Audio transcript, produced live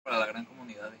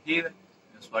jengibre.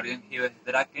 Mi usuario de jengibre es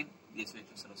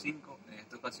Draken1805. En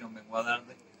esta ocasión vengo a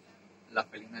darles la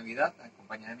feliz Navidad,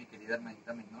 acompañada de mi querida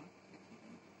hermanita menor.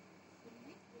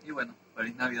 Y bueno,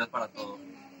 feliz Navidad para todos.